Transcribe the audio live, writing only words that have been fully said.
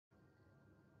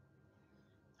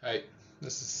Hi,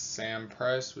 this is Sam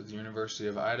Price with the University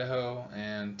of Idaho,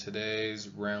 and today's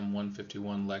Round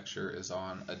 151 lecture is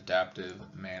on adaptive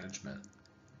management.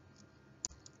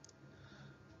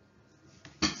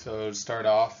 So to start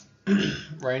off,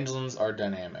 rangelands are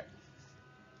dynamic.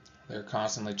 They're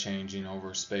constantly changing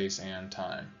over space and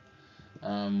time.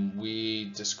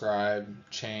 We describe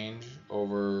change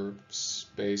over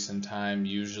space and time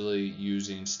usually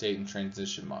using state and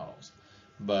transition models.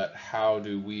 But how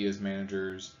do we as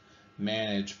managers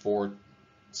manage for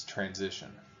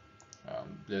transition?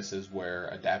 This is where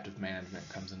adaptive management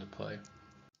comes into play.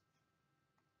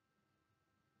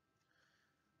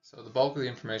 So the bulk of the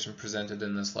information presented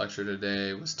in this lecture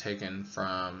today was taken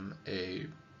from a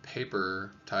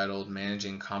paper titled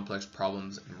Managing Complex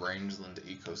Problems in Rangeland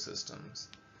Ecosystems.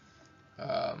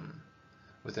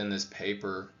 Within this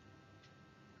paper,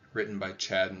 written by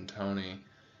Chad and Tony,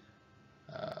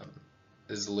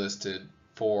 is listed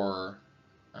four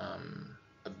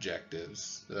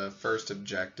objectives. The first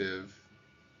objective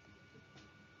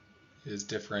is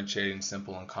differentiating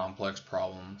simple and complex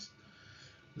problems.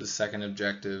 The second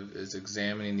objective is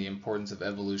examining the importance of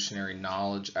evolutionary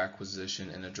knowledge acquisition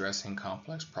in addressing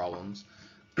complex problems.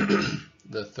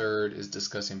 The third is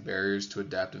discussing barriers to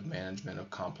adaptive management of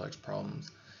complex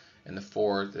problems. And the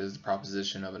fourth is the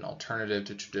proposition of an alternative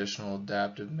to traditional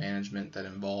adaptive management that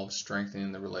involves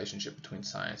strengthening the relationship between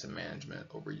science and management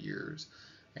over years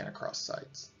and across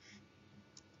sites.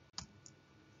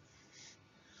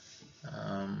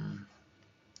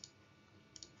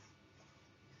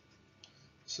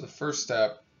 So the first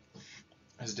step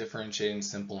is differentiating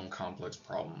simple and complex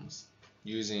problems.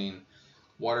 Using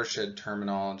watershed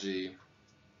terminology,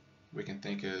 we can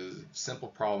think of simple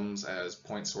problems as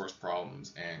point source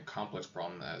problems and complex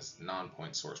problems as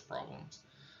non-point source problems.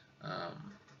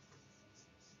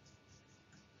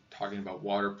 Talking about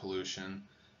water pollution,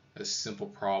 a simple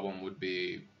problem would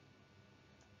be,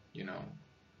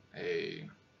 a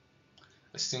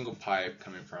single pipe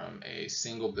coming from a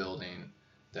single building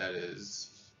that is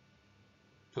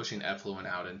pushing effluent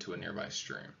out into a nearby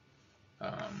stream.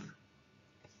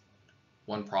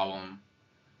 One problem,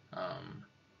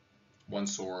 one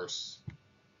source,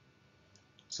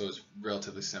 so it's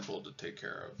relatively simple to take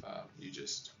care of. You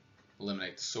just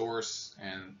eliminate the source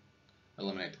and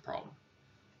eliminate the problem.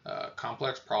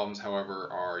 Complex problems, however,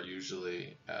 are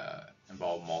usually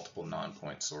involve multiple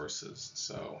non-point sources.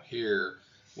 So here,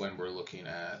 when we're looking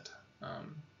at,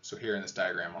 so here in this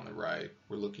diagram on the right,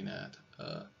 we're looking at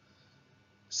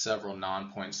several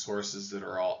non-point sources that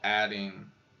are all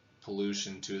adding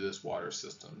pollution to this water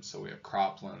system. So we have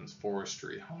croplands,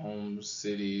 forestry, homes,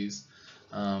 cities,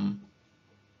 a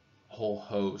whole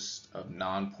host of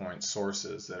non-point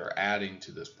sources that are adding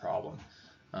to this problem.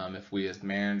 If we as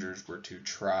managers were to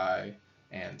try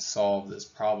and solve this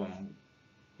problem,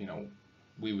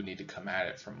 we would need to come at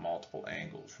it from multiple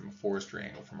angles, from a forestry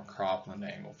angle, from a cropland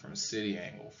angle, from a city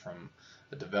angle, from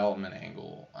a development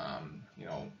angle,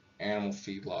 animal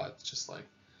feedlots. Just like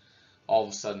all of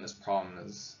a sudden this problem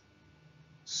is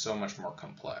so much more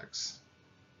complex.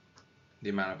 The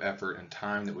amount of effort and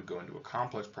time that would go into a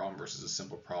complex problem versus a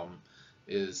simple problem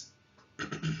is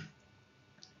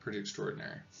pretty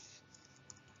extraordinary.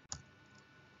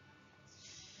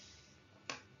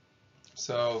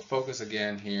 So focus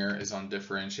again here is on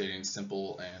differentiating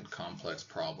simple and complex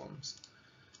problems.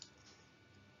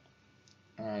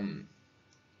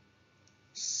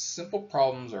 Simple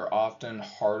problems are often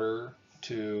harder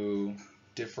to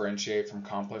differentiate from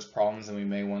complex problems than we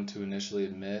may want to initially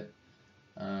admit.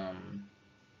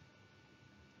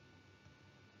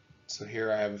 So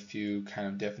here I have a few kind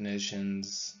of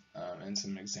definitions and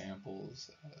some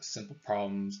examples. Simple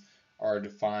problems are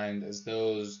defined as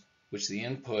those which the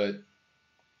input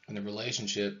and the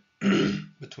relationship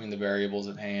between the variables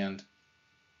at hand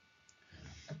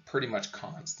are pretty much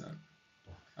constant.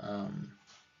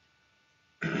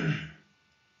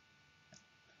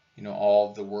 All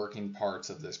of the working parts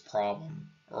of this problem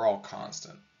are all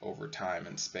constant over time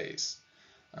and space.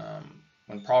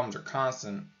 When problems are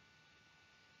constant,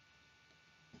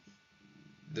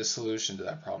 the solution to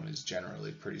that problem is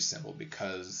generally pretty simple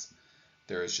because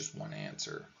there is just one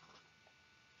answer.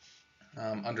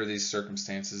 Under these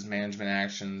circumstances, management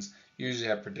actions usually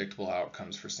have predictable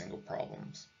outcomes for single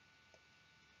problems.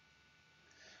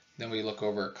 Then we look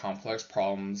over at complex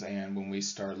problems, and when we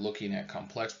start looking at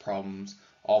complex problems,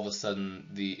 all of a sudden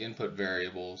the input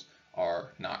variables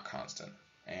are not constant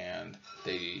and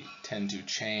they tend to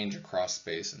change across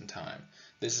space and time.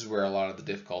 This is where a lot of the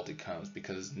difficulty comes,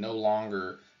 because no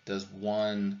longer does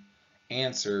one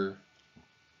answer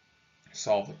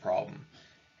solve the problem,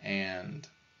 and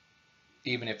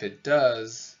even if it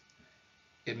does,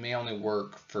 it may only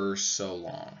work for so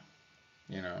long.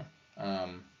 You know,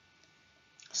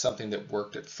 something that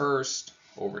worked at first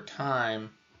over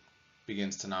time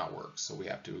begins to not work. So we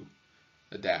have to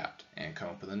adapt and come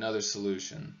up with another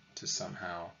solution to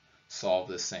somehow solve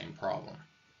this same problem.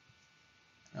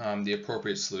 The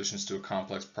appropriate solutions to a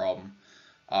complex problem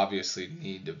obviously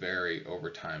need to vary over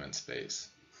time and space.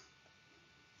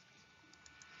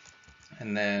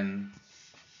 And then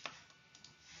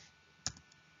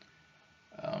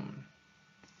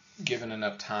given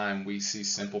enough time, we see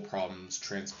simple problems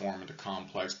transform into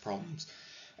complex problems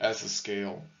as the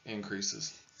scale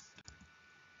increases.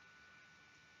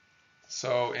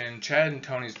 So in Chad and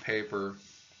Tony's paper,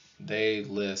 they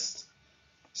list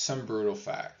some brutal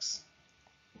facts.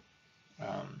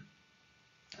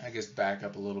 I guess back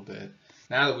up a little bit.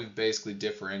 Now that we've basically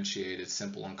differentiated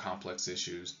simple and complex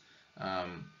issues,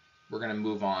 we're going to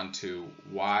move on to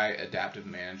why adaptive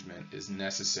management is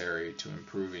necessary to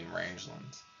improving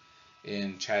rangelands.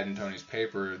 In Chad and Tony's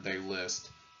paper, they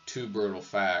list two brutal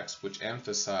facts which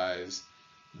emphasize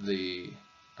why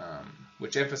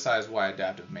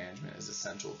adaptive management is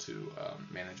essential to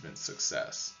management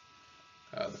success.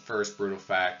 The first brutal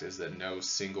fact is that no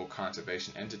single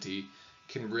conservation entity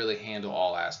can really handle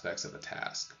all aspects of a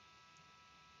task.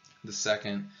 The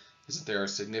second is that there are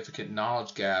significant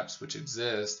knowledge gaps which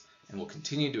exist and will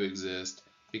continue to exist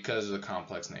because of the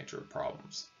complex nature of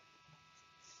problems.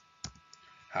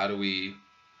 How do we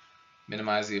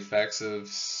minimize the effects of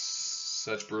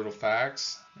such brutal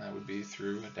facts? That would be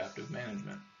through adaptive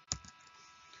management.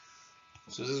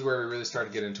 So this is where we really start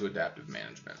to get into adaptive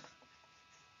management.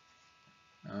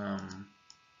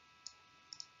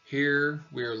 Here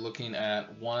we are looking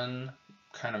at one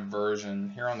kind of version.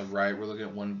 Here on the right, we're looking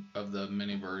at one of the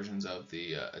many versions of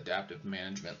the adaptive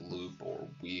management loop or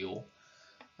wheel.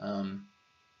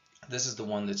 This is the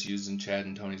one that's used in Chad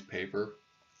and Tony's paper.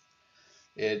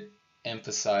 It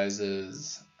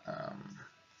emphasizes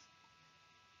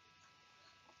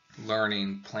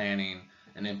learning, planning,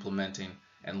 and implementing,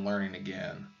 and learning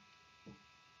again.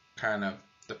 Kind of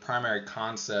the primary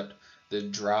concept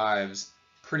that drives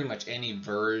pretty much any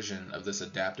version of this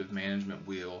adaptive management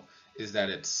wheel is that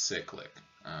it's cyclic.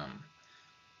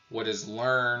 What is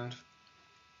learned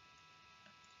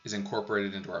is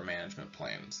incorporated into our management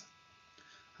plans.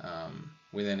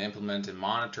 We then implement and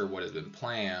monitor what has been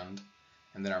planned,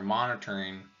 and then our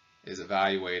monitoring is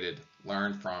evaluated,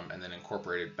 learned from, and then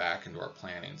incorporated back into our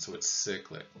planning. So it's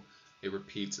cyclic. It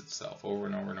repeats itself over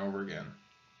and over and over again.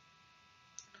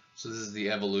 So this is the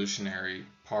evolutionary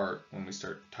part when we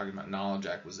start talking about knowledge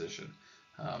acquisition.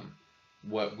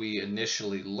 What we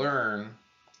initially learn,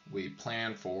 we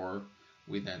plan for,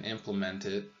 we then implement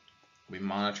it, we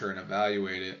monitor and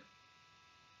evaluate it,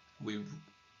 we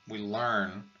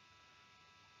learn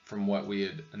from what we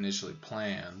had initially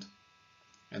planned,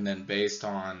 and then based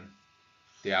on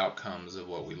the outcomes of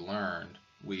what we learned,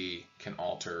 we can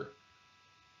alter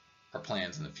our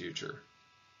plans in the future.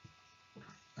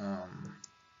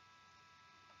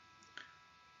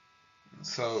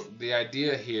 So the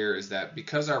idea here is that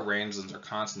because our rangelands are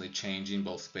constantly changing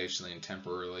both spatially and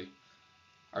temporally,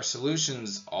 our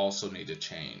solutions also need to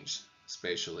change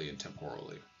spatially and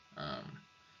temporally.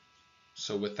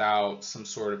 So without some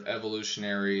sort of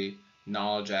evolutionary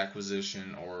knowledge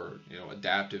acquisition or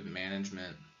adaptive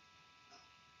management,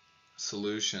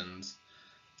 solutions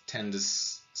tend to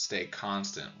stay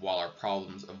constant while our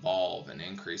problems evolve and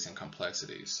increase in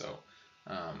complexity. So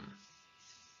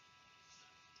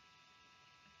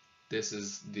this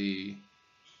is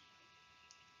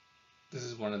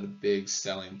one of the big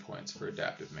selling points for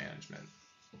adaptive management.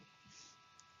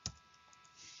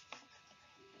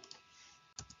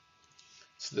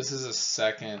 So this is a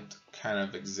second kind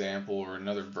of example or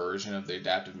another version of the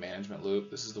adaptive management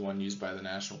loop. This is the one used by the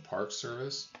National Park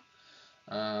Service.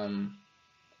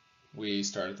 We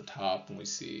start at the top and we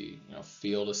see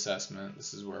field assessment.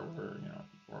 This is where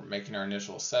we're making our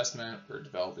initial assessment, we're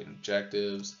developing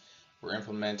objectives, we're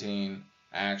implementing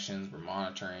actions, we're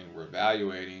monitoring, we're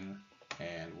evaluating,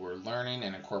 and we're learning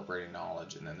and incorporating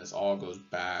knowledge. And then this all goes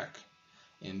back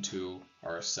into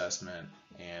our assessment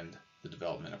and the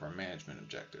development of our management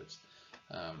objectives.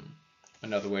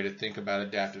 Another way to think about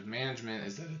adaptive management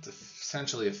is that it's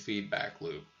essentially a feedback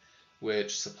loop,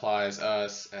 which supplies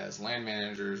us as land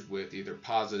managers with either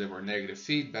positive or negative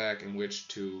feedback in which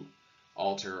to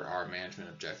alter our management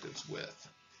objectives with.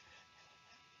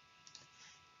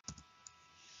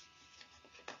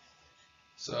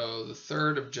 So the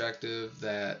third objective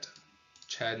that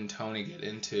Chad and Tony get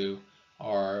into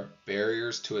are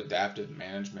barriers to adaptive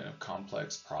management of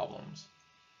complex problems.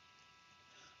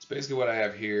 So basically what I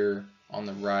have here on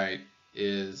the right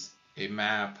is a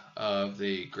map of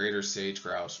the greater sage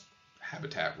grouse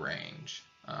habitat range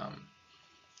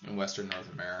in western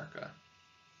North America.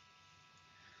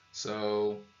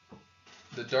 So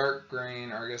the dark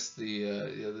green, or I guess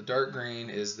the dark green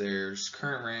is their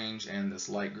current range, and this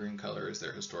light green color is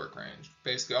their historic range.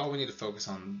 Basically, all we need to focus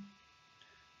on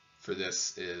for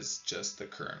this is just the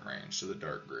current range, so the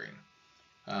dark green.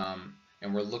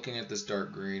 And we're looking at this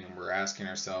dark green and we're asking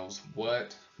ourselves,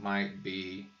 what might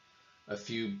be a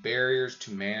few barriers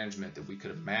to management that we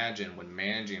could imagine when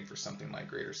managing for something like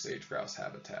greater sage grouse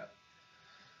habitat.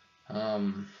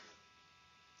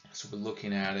 So we're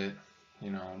looking at it,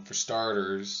 for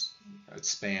starters, it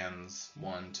spans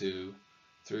 1, 2,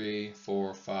 3,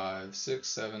 4, 5, 6,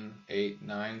 7, 8,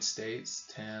 9 states,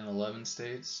 10, 11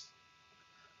 states,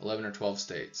 11 or 12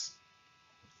 states.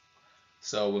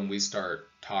 So when we start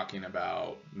talking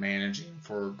about managing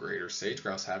for greater sage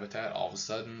grouse habitat, all of a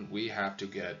sudden we have to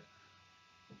get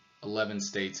 11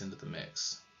 states into the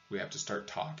mix. We have to start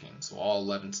talking. So all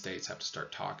 11 states have to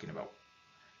start talking about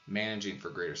managing for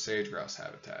greater sage grouse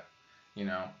habitat.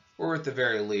 Or at the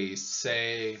very least,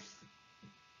 say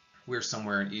we're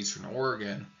somewhere in eastern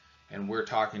Oregon and we're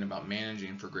talking about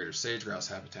managing for greater sage grouse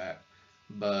habitat,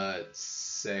 but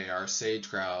say our sage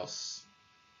grouse,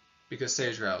 because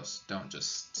sage grouse don't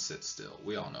just sit still.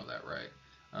 We all know that, right?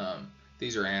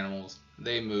 These are animals.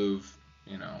 They move,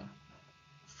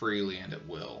 freely and at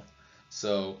will.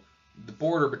 So the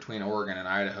border between Oregon and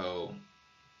Idaho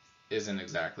isn't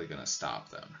exactly going to stop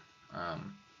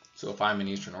them. So if I'm in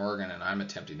eastern Oregon and I'm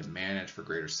attempting to manage for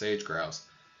greater sage grouse,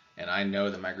 and I know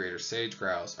that my greater sage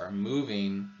grouse are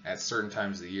moving at certain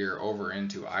times of the year over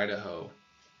into Idaho,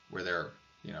 where they're,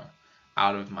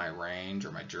 out of my range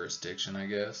or my jurisdiction, I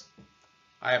guess,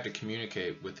 I have to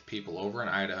communicate with the people over in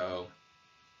Idaho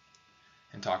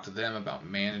and talk to them about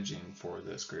managing for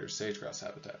this greater sage grouse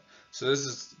habitat. So this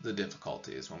is the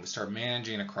difficulty, is when we start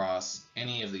managing across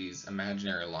any of these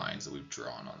imaginary lines that we've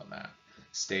drawn on the map.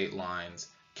 State lines,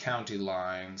 county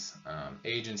lines,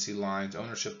 agency lines,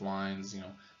 ownership lines,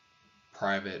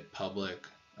 private, public.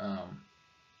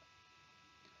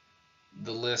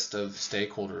 The list of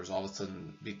stakeholders all of a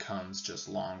sudden becomes just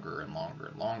longer and longer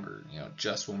and longer,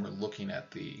 just when we're looking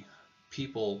at the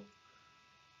people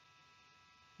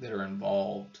that are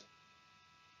involved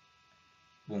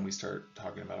when we start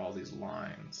talking about all these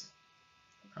lines.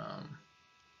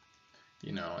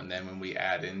 And then when we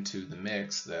add into the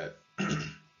mix that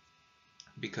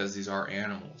because these are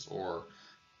animals, or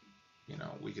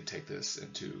we could take this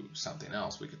into something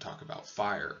else. We could talk about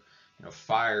fire.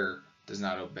 Fire does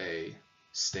not obey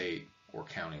state or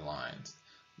county lines.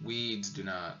 Weeds do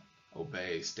not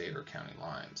obey state or county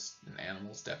lines, and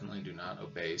animals definitely do not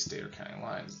obey state or county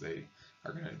lines. They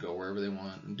are going to go wherever they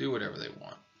want and do whatever they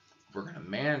want. If we're going to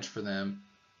manage for them,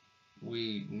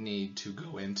 we need to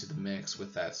go into the mix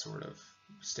with that sort of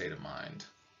state of mind,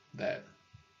 that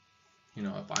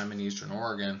if I'm in eastern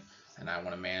Oregon and I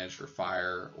want to manage for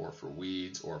fire or for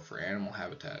weeds or for animal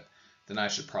habitat, then I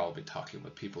should probably be talking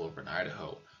with people over in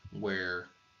Idaho, where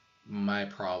my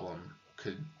problem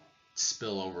could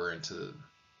spill over into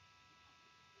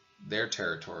their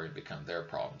territory and become their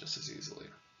problem just as easily.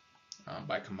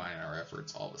 By combining our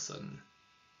efforts, all of a sudden,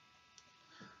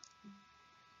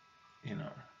 the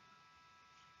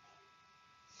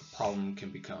problem can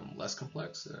become less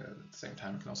complex. At the same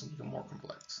time, it can also become more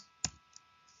complex.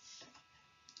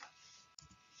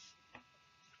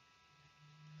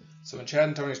 So in Chad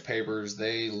and Tony's papers,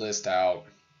 they list out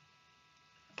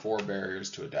 4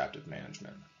 barriers to adaptive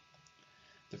management.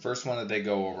 The first one that they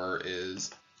go over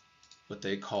is what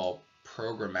they call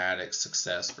programmatic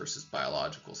success versus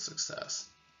biological success.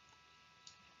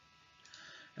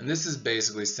 And this is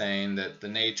basically saying that the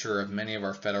nature of many of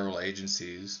our federal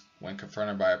agencies, when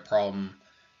confronted by a problem,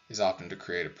 is often to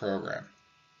create a program.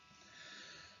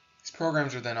 These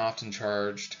programs are then often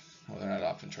charged, well, they're not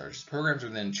often charged, these programs are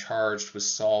then charged with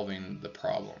solving the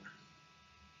problem.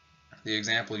 The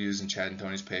example used in Chad and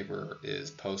Tony's paper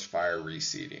is post-fire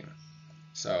reseeding.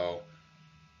 So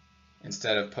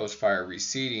instead of post-fire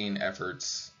reseeding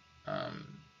efforts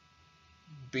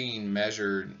being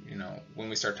measured, when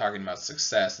we start talking about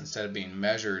success, instead of being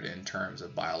measured in terms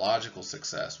of biological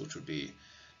success, which would be,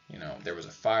 there was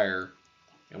a fire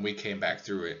and we came back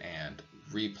through it and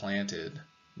replanted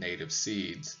native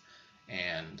seeds,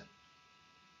 and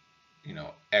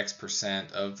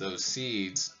X% of those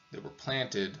seeds that were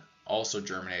planted also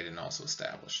germinated and also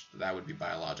established. That would be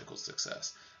biological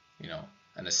success.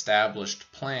 An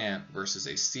established plant versus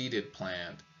a seeded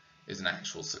plant is an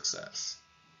actual success.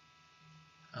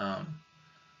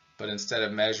 But instead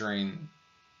of measuring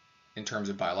in terms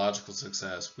of biological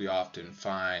success, we often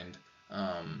find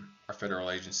our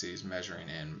federal agencies measuring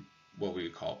in what we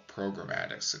would call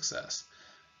programmatic success.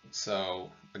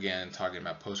 So again, talking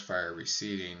about post-fire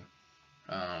reseeding,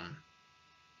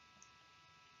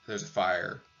 there's a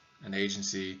fire, an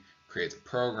agency creates a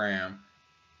program,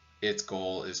 its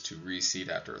goal is to reseed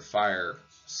after a fire.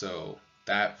 So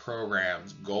that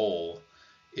program's goal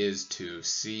is to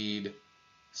seed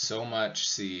so much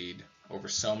seed over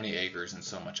so many acres in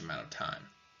so much amount of time.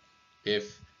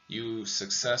 If you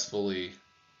successfully,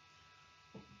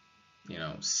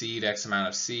 seed X amount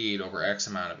of seed over X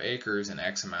amount of acres in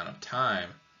X amount of time,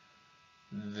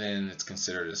 then it's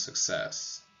considered a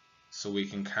success. So we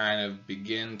can kind of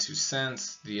begin to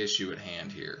sense the issue at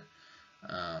hand here.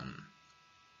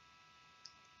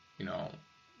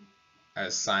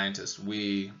 As scientists,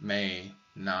 we may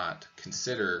not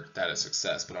consider that a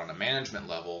success, but on a management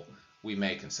level, we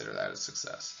may consider that a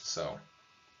success. So,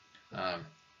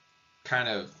 kind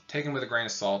of taken with a grain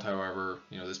of salt. However,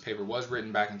 this paper was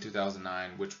written back in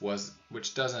 2009,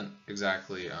 which doesn't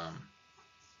exactly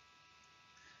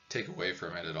take away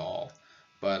from it at all.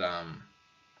 But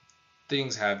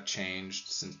things have changed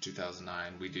since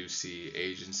 2009. We do see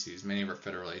agencies, many of our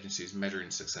federal agencies,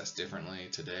 measuring success differently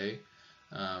today.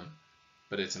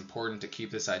 But it's important to keep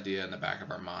this idea in the back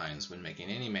of our minds when making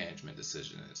any management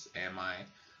decisions. Am I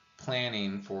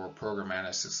planning for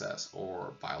programmatic success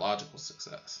or biological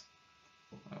success?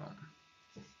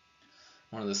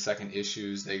 One of the second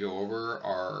issues they go over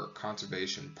are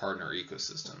conservation partner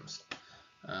ecosystems.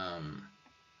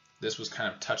 This was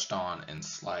kind of touched on in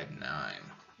slide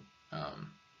 9.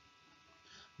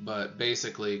 But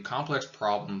basically, complex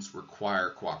problems require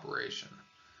cooperation.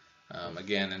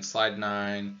 Again, in slide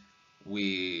 9,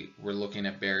 we were looking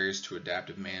at barriers to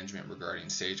adaptive management regarding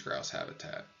sage grouse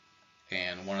habitat.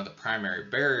 And one of the primary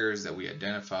barriers that we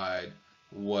identified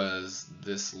was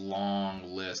this long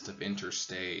list of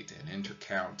interstate and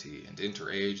intercounty and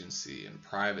interagency and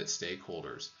private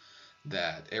stakeholders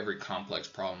that every complex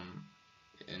problem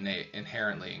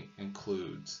inherently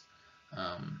includes.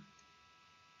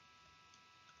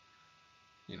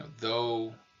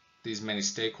 Though these many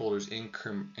stakeholders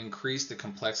increase the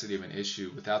complexity of an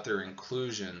issue, without their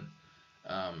inclusion,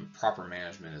 proper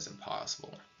management is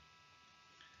impossible.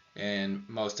 In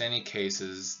most any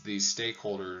cases, these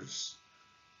stakeholders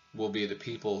will be the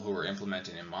people who are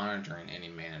implementing and monitoring any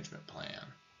management plan.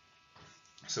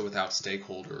 So without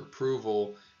stakeholder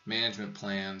approval, management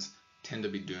plans tend to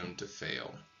be doomed to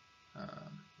fail.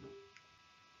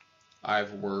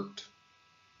 I've worked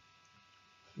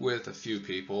with a few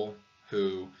people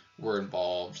who were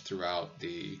involved throughout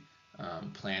the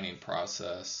planning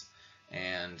process,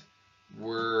 and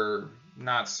were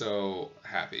not so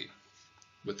happy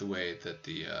with the way that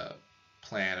the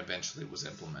plan eventually was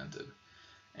implemented.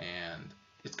 And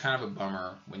it's kind of a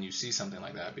bummer when you see something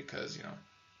like that, because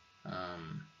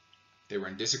they were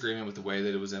in disagreement with the way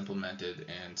that it was implemented,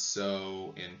 and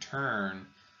so in turn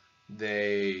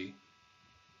they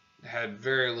had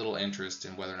very little interest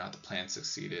in whether or not the plan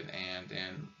succeeded. And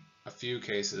in a few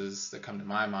cases that come to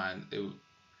my mind,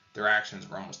 their actions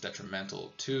were almost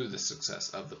detrimental to the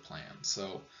success of the plan.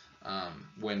 So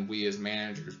when we as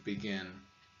managers begin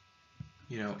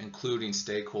including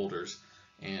stakeholders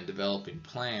and developing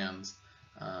plans,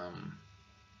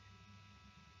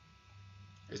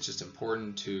 it's just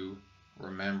important to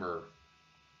remember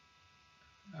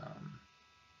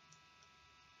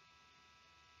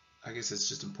it's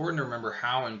just important to remember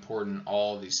how important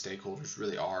all of these stakeholders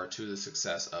really are to the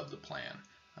success of the plan.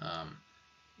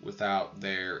 Without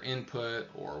their input,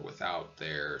 or without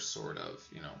their sort of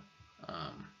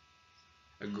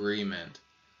agreement,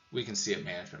 we can see a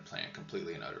management plan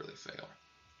completely and utterly fail.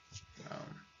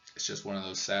 It's just one of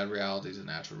those sad realities of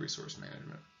natural resource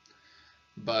management.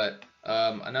 But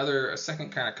a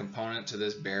second kind of component to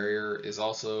this barrier is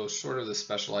also sort of the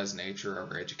specialized nature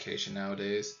of our education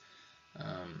nowadays.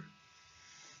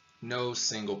 No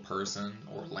single person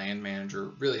or land manager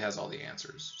really has all the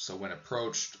answers. So when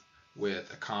approached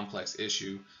with a complex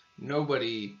issue,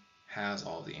 nobody has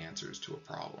all the answers to a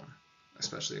problem,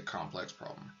 especially a complex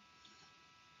problem.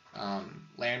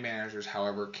 Land managers,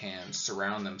 however, can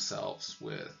surround themselves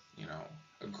with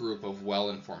a group of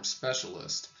well-informed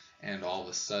specialists, and all of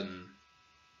a sudden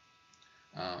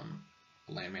a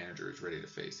land manager is ready to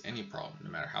face any problem,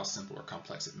 no matter how simple or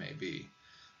complex it may be.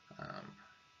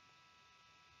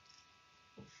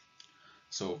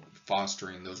 So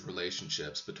fostering those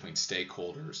relationships between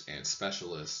stakeholders and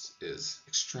specialists is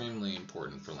extremely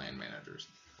important for land managers.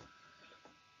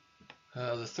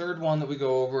 The third one that we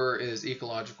go over is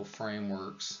ecological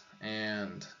frameworks,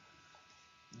 and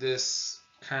this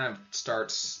kind of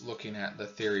starts looking at the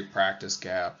theory-practice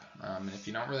gap. And if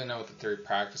you don't really know what the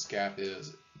theory-practice gap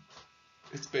is,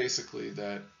 it's basically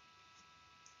that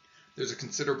there's a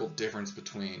considerable difference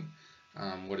between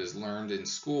what is learned in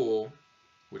school,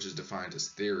 which is defined as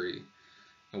theory,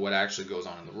 and what actually goes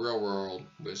on in the real world,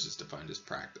 which is defined as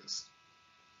practice.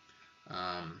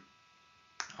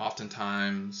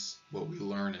 Oftentimes, what we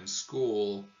learn in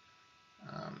school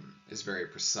is very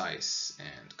precise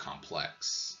and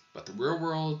complex, but the real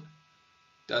world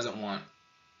doesn't want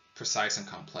precise and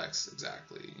complex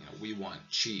exactly. We want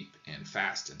cheap and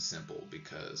fast and simple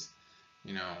because,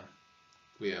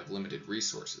 we have limited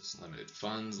resources, limited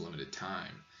funds, limited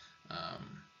time.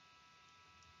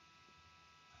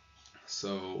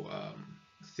 So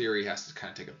theory has to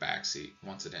kind of take a backseat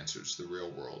once it enters the real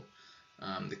world.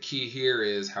 The key here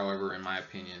is, however, in my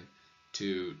opinion,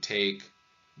 to take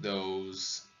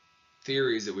those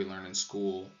theories that we learn in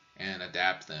school and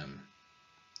adapt them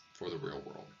for the real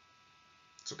world.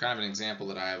 So kind of an example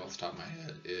that I have off the top of my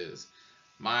head is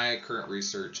my current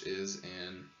research is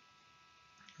in,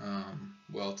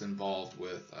 it's involved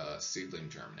with seedling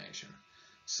germination.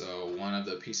 So one of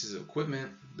the pieces of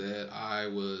equipment that I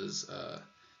was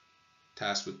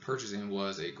tasked with purchasing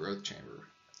was a growth chamber.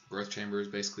 Growth chamber is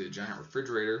basically a giant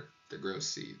refrigerator that grows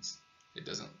seeds. It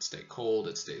doesn't stay cold,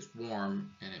 it stays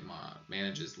warm, and it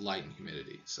manages light and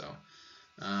humidity. So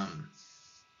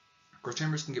growth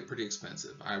chambers can get pretty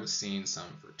expensive. I was seeing some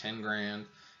for 10 grand,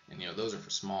 and those are for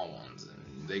small ones,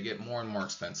 and they get more and more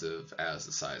expensive as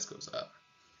the size goes up.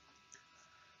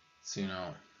 So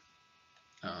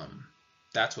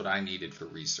that's what I needed for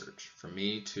research. For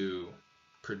me to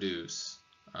produce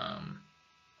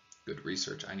good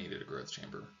research, I needed a growth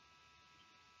chamber.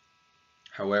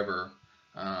 However,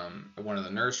 at one of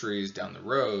the nurseries down the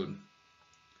road,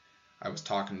 I was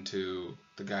talking to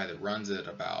the guy that runs it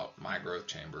about my growth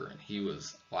chamber, and he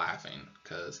was laughing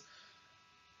because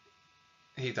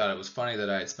he thought it was funny that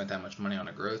I had spent that much money on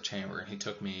a growth chamber, and he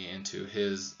took me into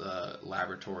his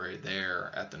laboratory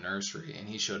there at the nursery, and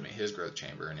he showed me his growth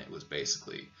chamber, and it was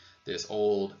basically this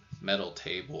old metal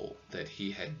table that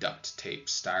he had duct taped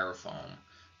styrofoam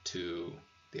to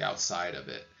the outside of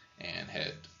it and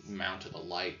had mounted a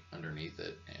light underneath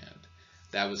it, and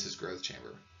that was his growth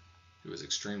chamber. It was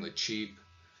extremely cheap,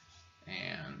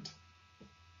 and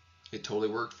it totally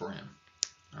worked for him.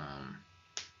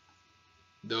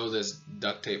 Though this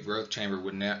duct tape growth chamber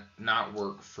would not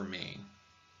work for me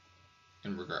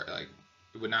in regard,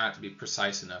 it would not be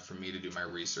precise enough for me to do my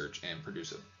research and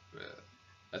produce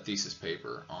a thesis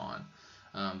paper on.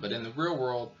 But in the real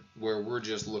world, where we're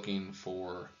just looking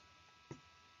for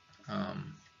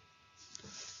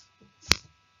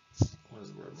what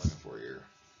is the word I'm looking for here?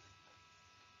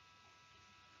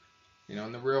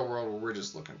 In the real world, where we're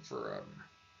just looking for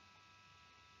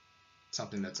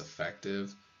something that's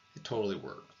effective, it totally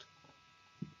worked.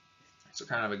 So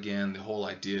kind of, again, the whole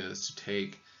idea is to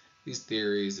take these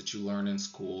theories that you learn in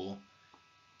school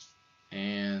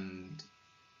and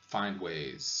find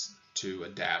ways to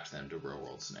adapt them to real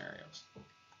world scenarios.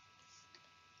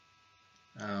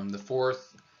 The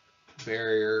fourth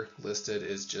barrier listed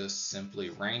is just simply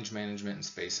range management in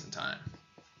space and time.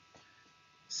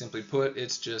 Simply put,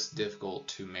 it's just difficult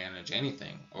to manage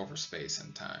anything over space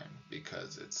and time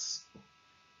because it's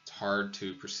hard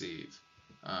to perceive.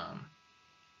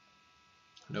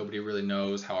 Nobody really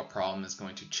knows how a problem is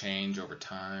going to change over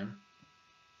time,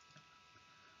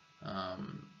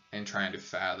 and trying to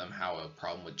fathom how a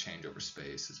problem would change over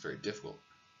space is very difficult.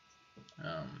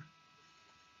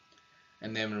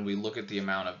 And then when we look at the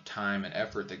amount of time and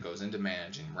effort that goes into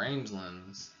managing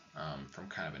rangelands from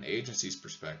kind of an agency's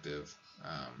perspective,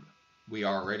 we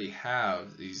already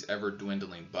have these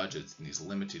ever-dwindling budgets and these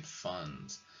limited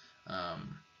funds.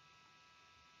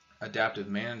 Adaptive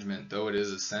management, though it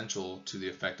is essential to the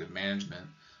effective management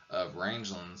of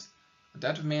rangelands,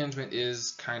 adaptive management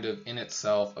is kind of in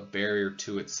itself a barrier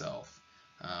to itself.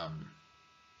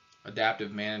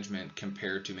 Adaptive management,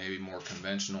 compared to maybe more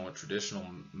conventional or traditional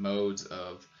modes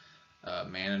of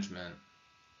management,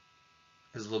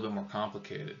 is a little bit more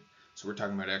complicated. So we're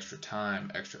talking about extra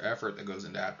time, extra effort that goes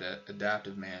into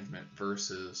adaptive management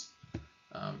versus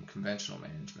conventional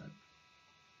management.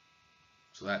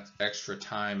 So that extra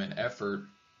time and effort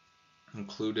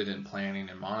included in planning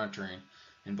and monitoring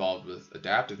involved with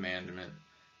adaptive management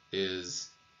is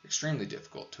extremely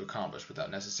difficult to accomplish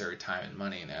without necessary time and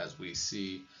money. And as we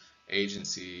see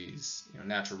agencies,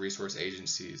 natural resource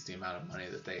agencies, the amount of money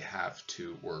that they have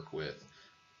to work with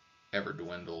ever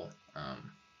dwindle,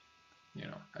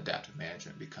 adaptive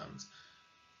management becomes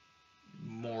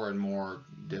more and more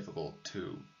difficult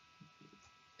to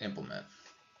implement.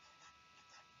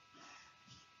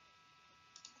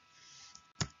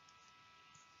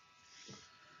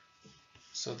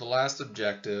 So the last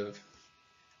objective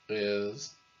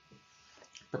is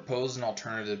propose an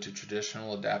alternative to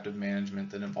traditional adaptive management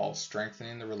that involves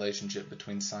strengthening the relationship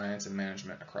between science and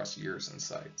management across years and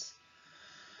sites.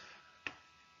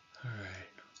 All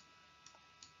right.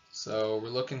 So we're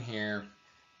looking here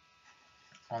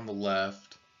on the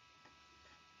left,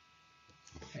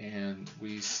 and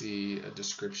we see a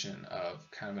description of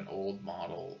kind of an old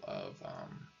model of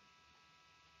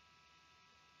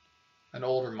an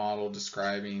older model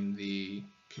describing the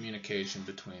communication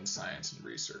between science and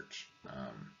research.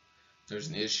 There's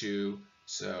an issue,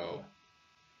 I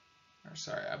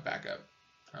back up.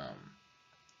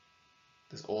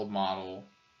 This old model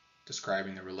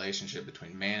describing the relationship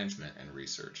between management and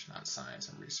research, not science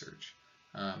and research.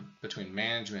 Between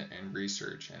management and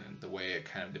research, and the way it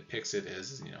kind of depicts it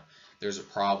is, there's a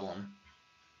problem,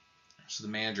 so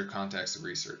the manager contacts the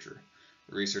researcher.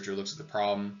 The researcher looks at the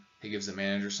problem, he gives the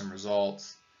manager some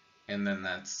results, and then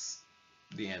that's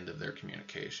the end of their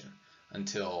communication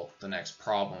until the next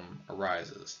problem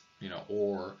arises,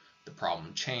 or the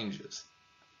problem changes.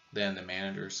 Then the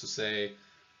manager, so say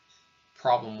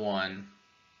problem 1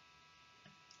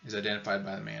 is identified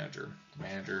by the manager. The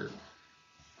manager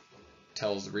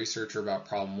tells the researcher about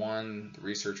problem 1, the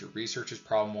researcher researches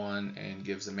problem 1 and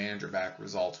gives the manager back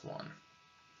result 1.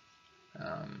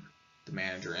 The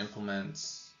manager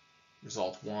implements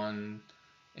result 1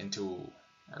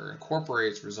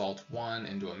 incorporates result 1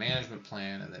 into a management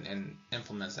plan, and then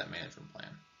implements that management plan.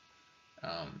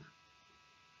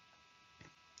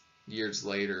 Years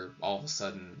later, all of a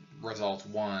sudden, result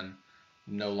 1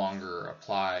 no longer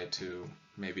apply to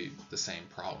maybe the same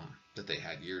problem that they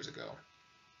had years ago.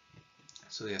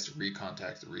 So they have to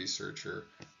recontact the researcher.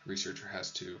 The researcher has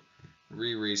to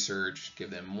re-research, give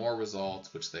them more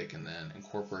results, which they can then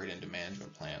incorporate into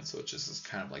management plans. So it's just this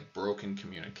kind of like broken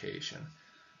communication.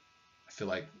 I feel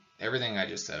like everything I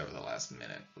just said over the last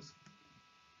minute was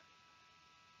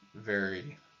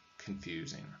very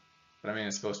confusing. But I mean,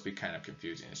 it's supposed to be kind of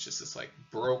confusing. It's just this like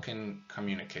broken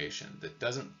communication that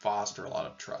doesn't foster a lot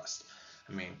of trust.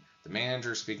 I mean, the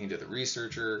manager speaking to the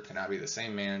researcher cannot be the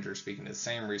same manager speaking to the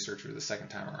same researcher the second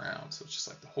time around. So it's just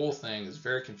like the whole thing is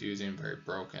very confusing, very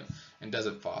broken, and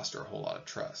doesn't foster a whole lot of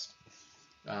trust.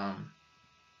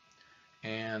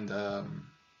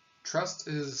 Trust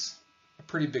is a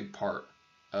pretty big part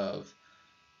of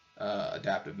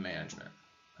adaptive management.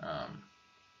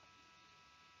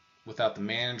 Without the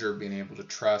manager being able to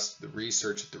trust the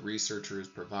research that the researcher is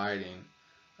providing,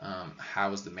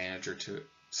 how is the manager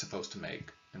supposed to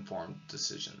make informed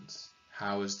decisions?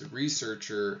 How is the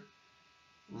researcher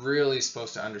really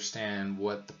supposed to understand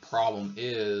what the problem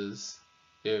is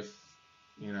if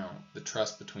the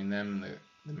trust between them and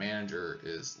the manager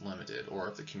is limited, or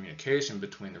if the communication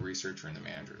between the researcher and the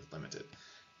manager is limited?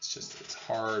 It's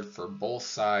hard for both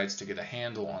sides to get a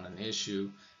handle on an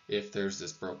issue if there's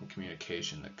this broken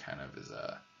communication that kind of is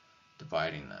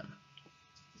dividing them.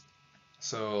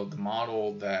 So the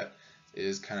model that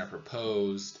is kind of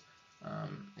proposed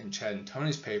in Chad and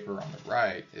Tony's paper on the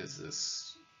right is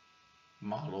this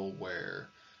model where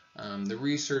the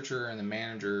researcher and the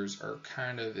managers are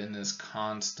kind of in this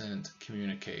constant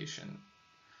communication.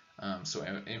 So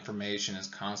information is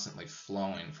constantly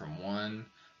flowing from one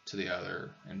to the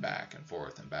other and back and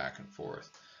forth and back and forth.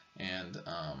 And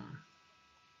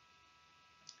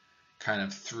kind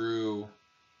of through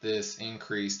this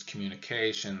increased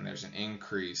communication, there's an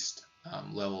increased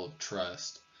level of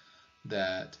trust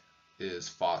that is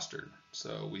fostered.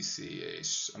 So we see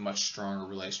a much stronger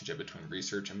relationship between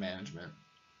research and management,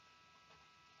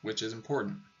 which is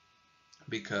important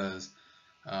because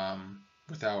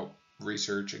without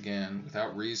research,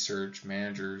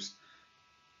 managers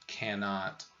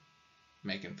cannot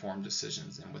make informed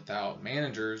decisions, and without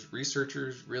managers,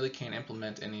 researchers really can't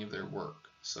implement any of their work.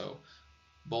 So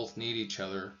both need each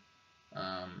other.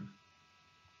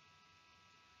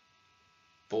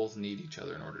 Both need each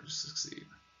other in order to succeed.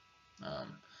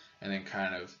 And then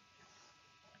kind of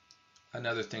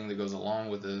another thing that goes along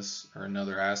with this, or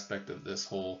another aspect of this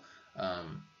whole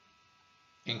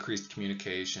increased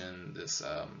communication, this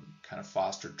kind of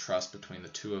fostered trust between the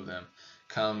two of them,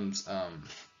 comes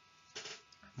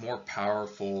more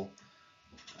powerful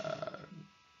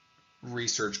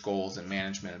research goals and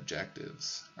management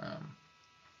objectives.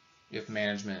 If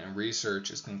management and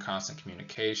research is in constant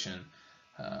communication,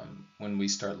 when we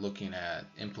start looking at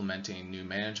implementing new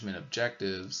management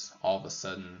objectives, all of a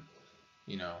sudden,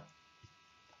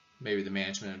 maybe the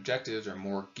management objectives are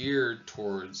more geared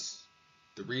towards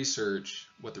the research,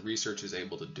 what the research is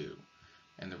able to do,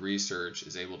 and the research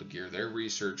is able to gear their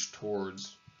research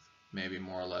towards maybe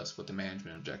more or less what the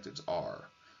management objectives are.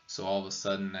 So all of a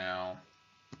sudden now,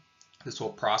 this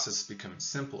whole process is becoming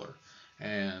simpler.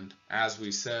 And as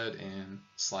we said in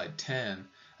slide 10,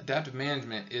 adaptive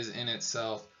management is in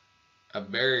itself a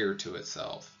barrier to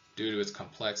itself due to its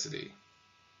complexity.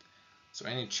 So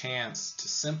any chance to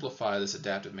simplify this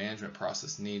adaptive management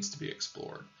process needs to be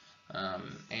explored.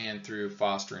 And through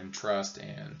fostering trust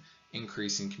and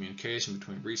increasing communication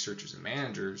between researchers and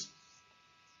managers,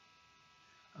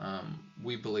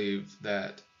 we believe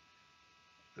that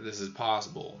this is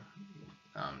possible.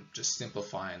 Just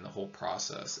simplifying the whole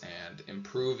process and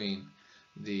improving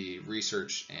the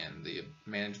research and the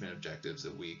management objectives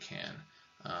that we can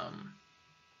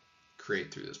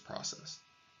create through this process.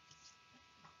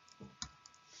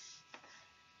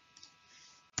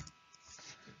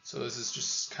 So this is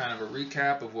just kind of a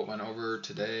recap of what went over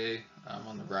today.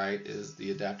 On the right is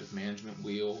the adaptive management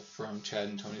wheel from Chad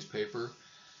and Tony's paper,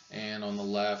 and on the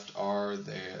left are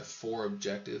the 4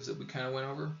 objectives that we kind of went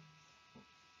over.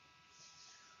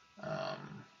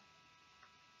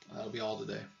 That'll be all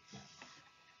today.